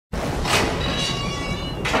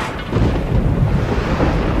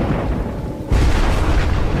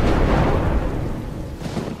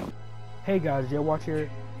Hey guys, Watch here,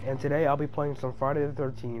 and today I'll be playing some Friday the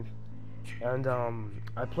 13th, and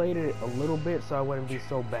I played it a little bit so I wouldn't be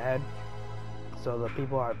so bad, so the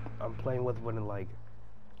people I'm playing with wouldn't like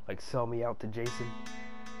sell me out to Jason,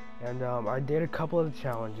 and I did a couple of the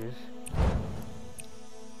challenges.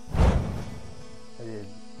 I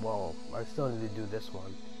still need to do this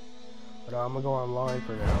one, but I'm gonna go online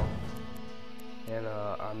for now, and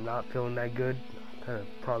I'm not feeling that good. Kind of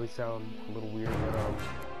probably sound a little weird, but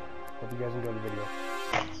hope you guys enjoy the video.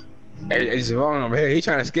 Hey, Javon over here, he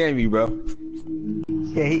trying to scam you, bro.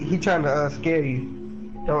 Yeah, he trying to scare you.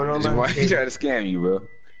 Don't know Javon, he trying to scam you, bro.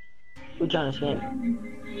 Who trying to scam you?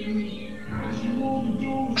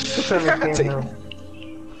 Who's trying to scam him?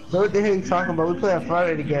 What the hell you talking about? We play on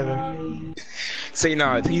Friday together. Say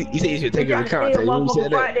no, he said you should take his account. Tell you when he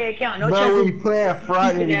said that. Account. No bro, we play on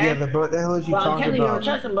Friday together, bro. What the hell is you talking about? I'm telling you, don't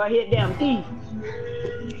trust him, bro. He a damn thief.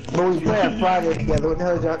 But we play on Friday together. What the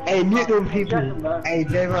hell is y'all? Hey, mute them people. Hey,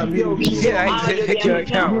 Javon, mute them people. Yeah, I just hit your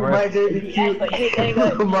account, bro. But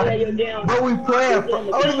we play on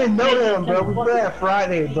Friday. I don't even know him, bro. We play on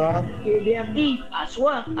Friday, bro. He a damn thief. I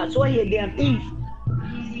swear he a damn thief.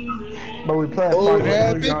 But we play on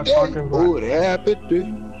Friday. Oh, it happened, dude.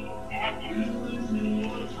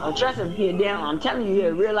 Don't trust him. He a damn. I'm telling you, he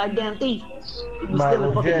a real life damn thief. He be Man,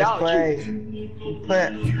 stealing fucking dog shit. We play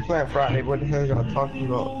on Friday. What the hell y'all talking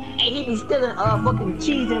about? Hey, he be stealing fucking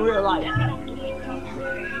cheese in real life.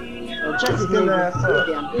 Don't trust him. He a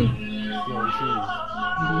damn thief.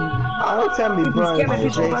 Don't tell me, bro. He's scamming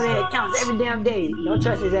people for their accounts every damn day. Don't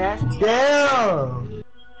trust his ass. Damn!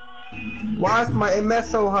 Why is my MS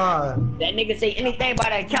so high? That nigga say anything about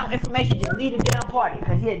that account information, just leave the damn party,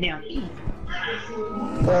 cause he a damn thief.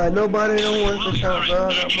 Nobody don't want this account, bro. I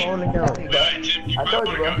got my own account. I told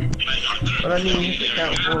you, bro. But I need this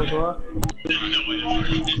account for, bro.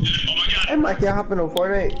 Hey, Mike, y'all hopping on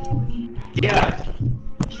Fortnite? Yeah.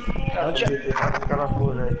 Don't get this. I just got off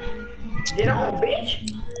Fortnite. Get on, bitch.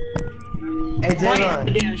 Hey, Javon.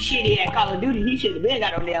 The damn shit he had Call of Duty, he should have been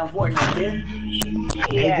got on damn Fortnite, bitch.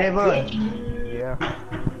 Hey, Javon. Yeah.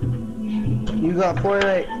 You got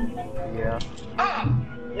Fortnite? Yeah.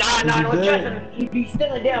 Nah, don't trust him. He be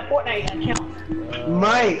stealing damn Fortnite account.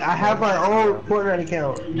 Mike, I have my own Fortnite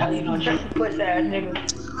account. Now you don't trust the pussy ass nigga.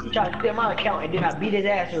 He tried to steal my account and then I beat his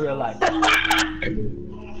ass in real life. I'm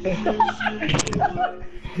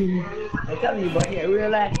telling you, bro, he a real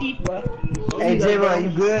life thief, bro. Hey, Javon, you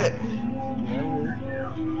good?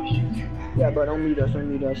 Yeah, bro, don't meet us.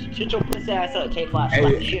 Shut your pussy ass up, K5. Slap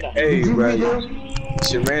the shit up. Hey, bro.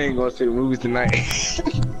 Shemaine gonna see the movies tonight.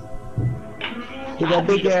 That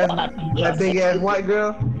big ass white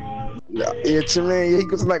girl? Yeah, Shemaine, he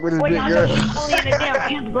goes like with his big girl. Only in the damn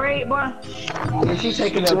 10th grade, bro. Yeah, she's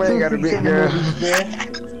taking up 2 Shemaine got a big girl.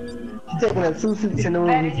 She's taking up 2 seats in the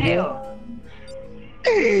movies, man.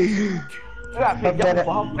 You gotta pick up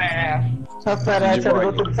for her fat ass. Her fat ass trying to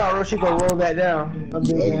go through the top row, she gonna roll back down. Her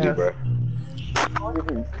big ass.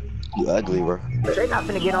 You ugly, bro. They not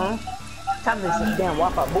finna get on. Time to sit down,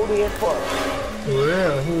 walk out booty as fuck. For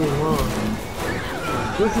real, he was wrong.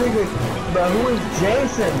 This nigga, bro, who is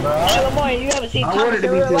Jason, bro? Lamar, you ever seen I wanted to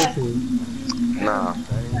be Jason. Nah.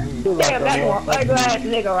 Damn, that's one ugly ass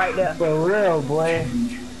nigga right there. For real, boy.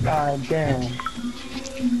 God damn.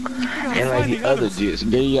 And like the other jits,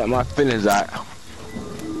 then you got my feelings out.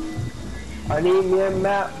 I need me a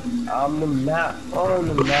map. I'm the map. On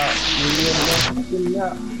the map. Need me a map. The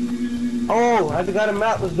map. Oh, I just got a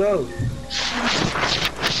map. Let's go.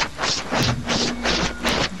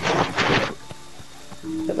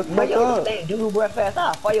 Shut the fuck up. Do your breath fast.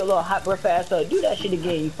 I'll fire your little hot breath fast up. Do that shit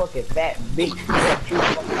again, you fucking fat bitch.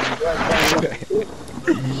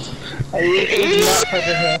 Hey, not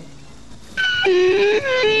perfect hair.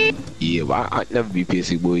 Yeah, but I'd never be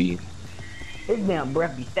pissy, boy. His damn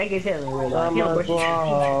breath be stank as hell in real life.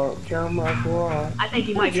 I think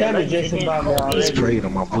he might be Tell me Jason about me already. Sprayed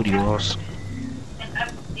on my booty rolls.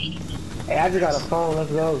 Hey, I just got a phone.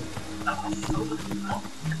 Let's go.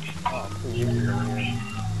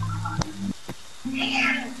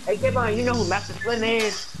 Hey, Kevin, you know who Master Flynn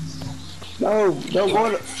is? No, don't go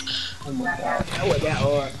to... Oh my god,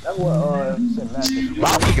 that was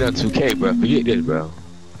I'm picking up 2K, bro. Forget this, bro.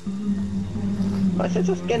 But shut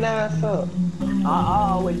your skin ass up.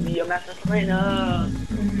 I'll always be your Master Flynn.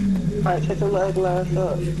 Alright, shut your leg ass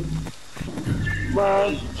up.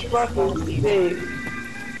 Motherfucking big.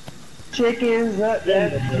 Chickens up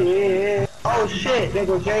that shit. Oh shit, there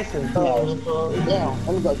go Jason. Damn,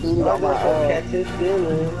 let me go do it out my catch his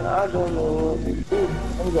feeling. I don't know what to do.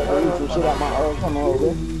 Let me go do some shit out my come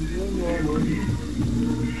over.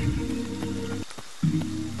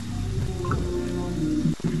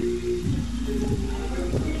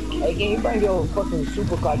 Hey, can you bring your fucking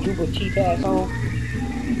super quadruple cheap ass home?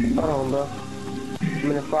 Hold on, bro.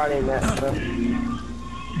 I'm in a Friday match, bro.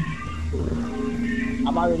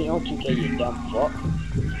 I'm already on 2K, you dumb fuck.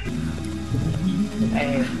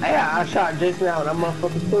 Hey, I shot just now, and that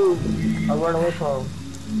motherfucker too. I'm running with home.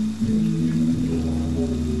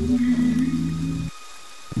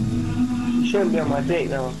 You shouldn't be on my dick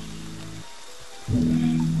now.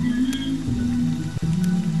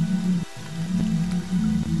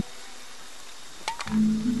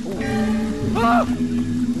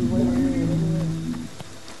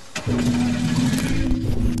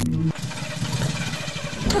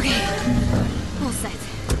 Okay, all set.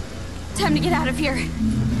 Time to get out of here.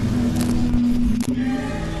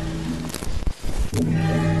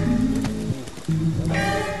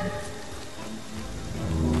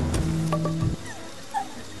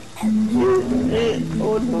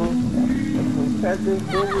 Oh no.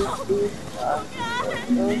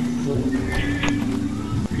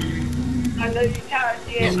 I know you tired of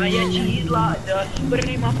seeing my cheese locked up, but it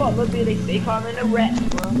ain't my fault, little bit. They say calling a rat,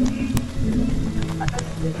 bro. I know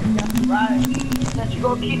you think that's right. That you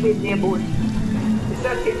gonna keep it, nibble. It's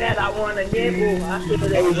something that I wanna nibble. I feel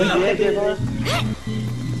that when I'm taking it.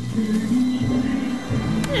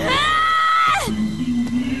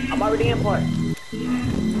 I'm already in part.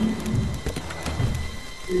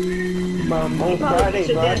 On Friday,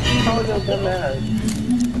 bro. I told you them ass.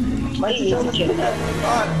 Mike, let's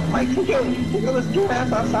get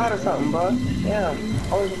ass outside or something, bro. Damn.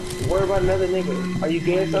 Always worry about another nigga. Are you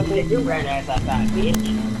getting something? Get your rat ass outside, bitch.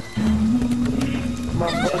 My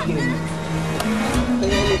fucking.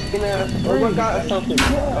 Stay on this skin ass. Or work out or something.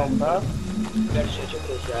 Damn, bro. You better shut your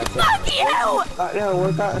pussy ass up. Fuck you! Goddamn,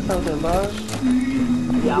 work out or something, bro.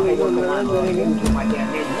 Yeah, I'm gonna work on my damn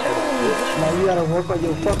ninja turtle, bitch. Now you gotta work on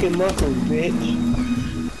your fucking muscles, bitch.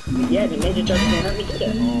 Yeah, the ninja turtle can't help me do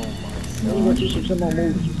that. Oh my god. You gonna teach you some more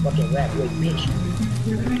moves, you fucking rat boy, bitch.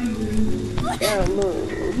 Yeah, look.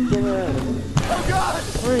 Get out. Oh god!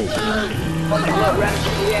 Free. Fucking little rat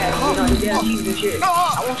shit, yeah. You know, the damn cheese and shit. I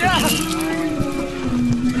want some cheese.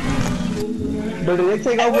 But did they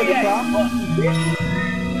take over the clock?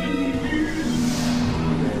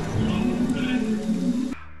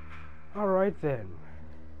 Alright then.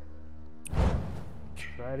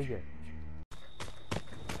 Try it again.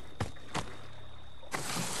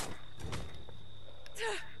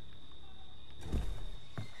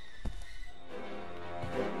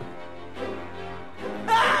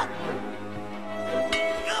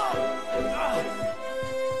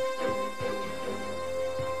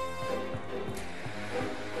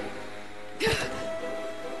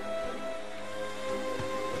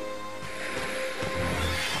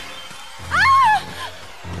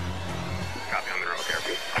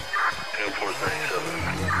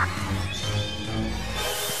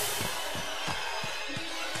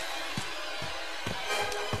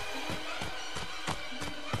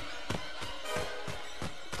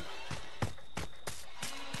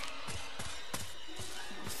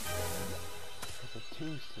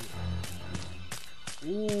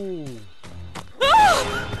 Ooh.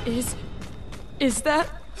 Is that?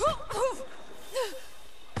 Oh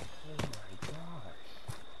my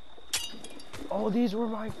gosh. Oh, these were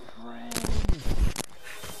my friends.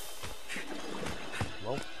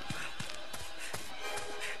 Well.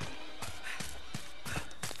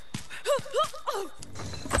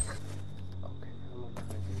 Okay, I'm gonna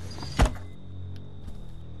try this.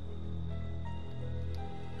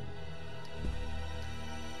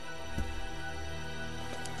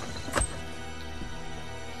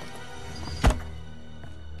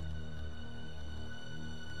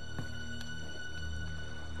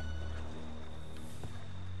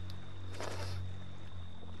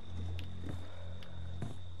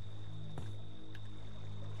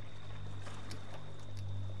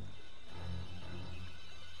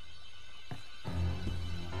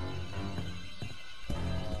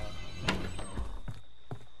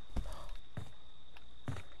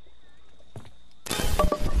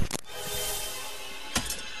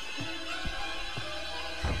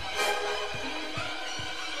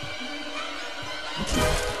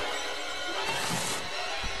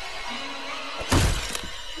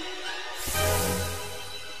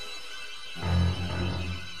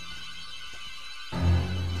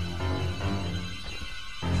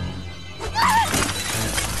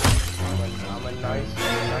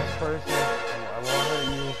 nice person. I won't hurt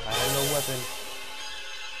you. I have no weapon.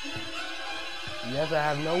 Yes, I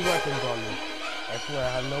have no weapons on me. I swear I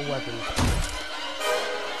have no weapons.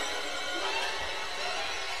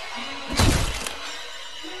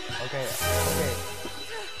 Okay.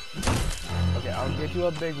 I'll get you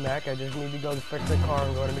a Big Mac. I just need to go fix the car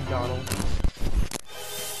and go to McDonald's.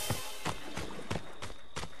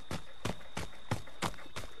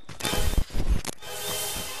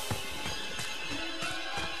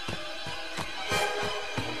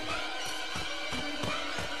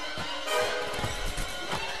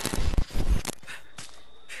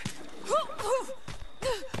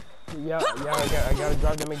 Yeah, I gotta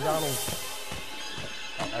drive to McDonald's.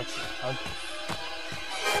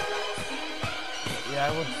 Yeah, I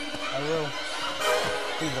will.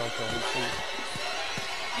 Please don't kill me, please.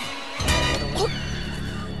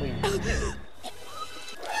 Please.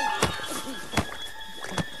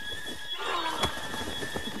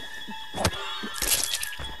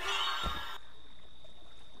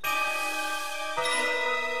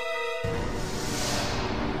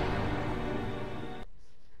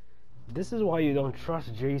 This is why you don't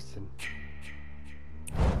trust Jason.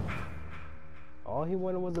 All he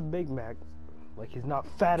wanted was a Big Mac. Like he's not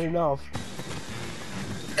fat enough.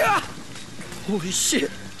 Ah! Holy shit!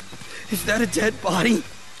 Is that a dead body?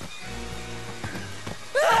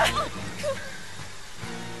 Ah!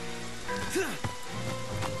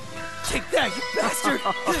 Take that, you bastard!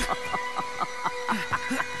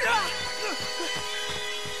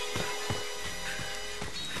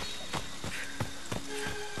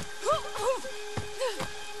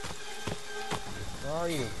 Where are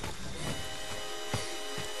you?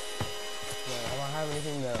 I don't have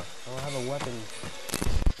anything there. I don't have a weapon.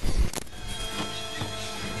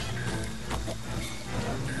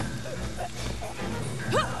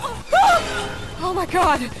 Oh my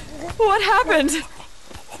god! What happened?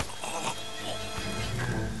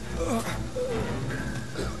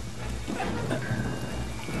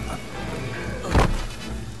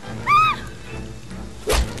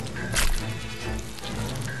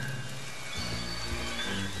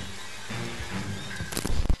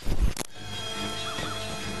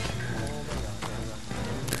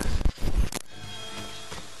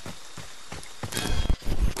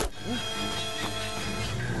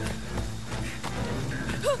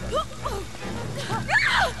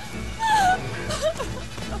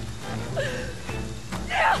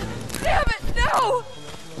 Damn it, no!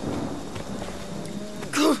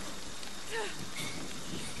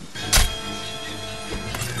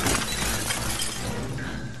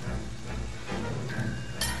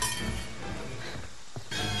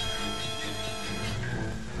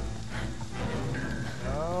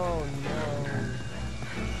 Oh no.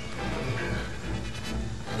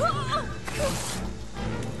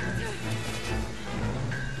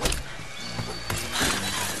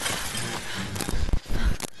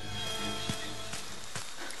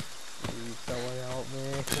 Please, someone help me.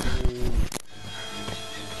 Please.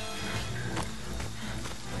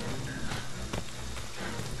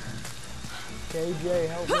 KJ,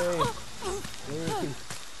 help me. Please.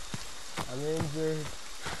 I'm injured.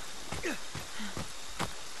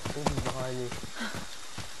 I think he's behind me.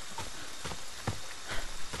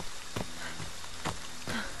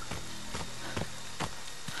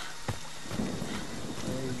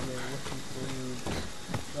 KJ, listen, please.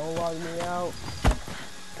 Don't lock me out.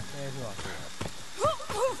 Man, he locked me out.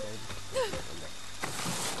 Okay.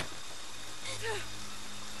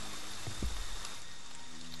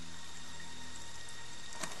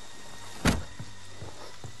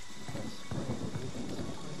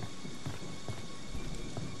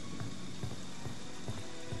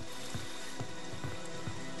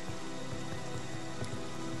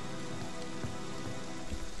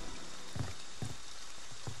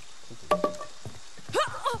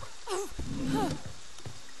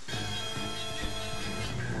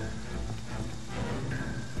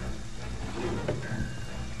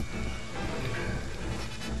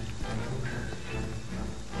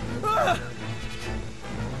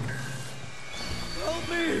 Help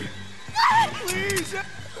me! Please!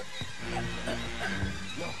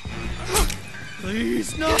 Please,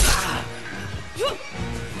 no!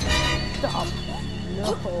 Stop! No!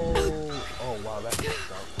 Oh wow, that's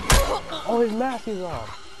messed up. Oh, his mask is off!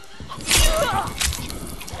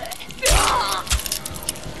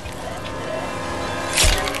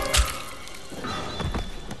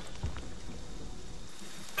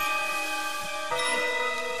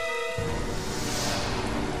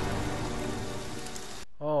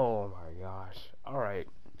 Oh my gosh. Alright.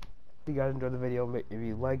 If you guys enjoyed the video, if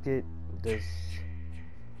you liked it, just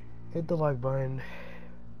hit the like button.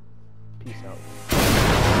 Peace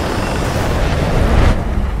out.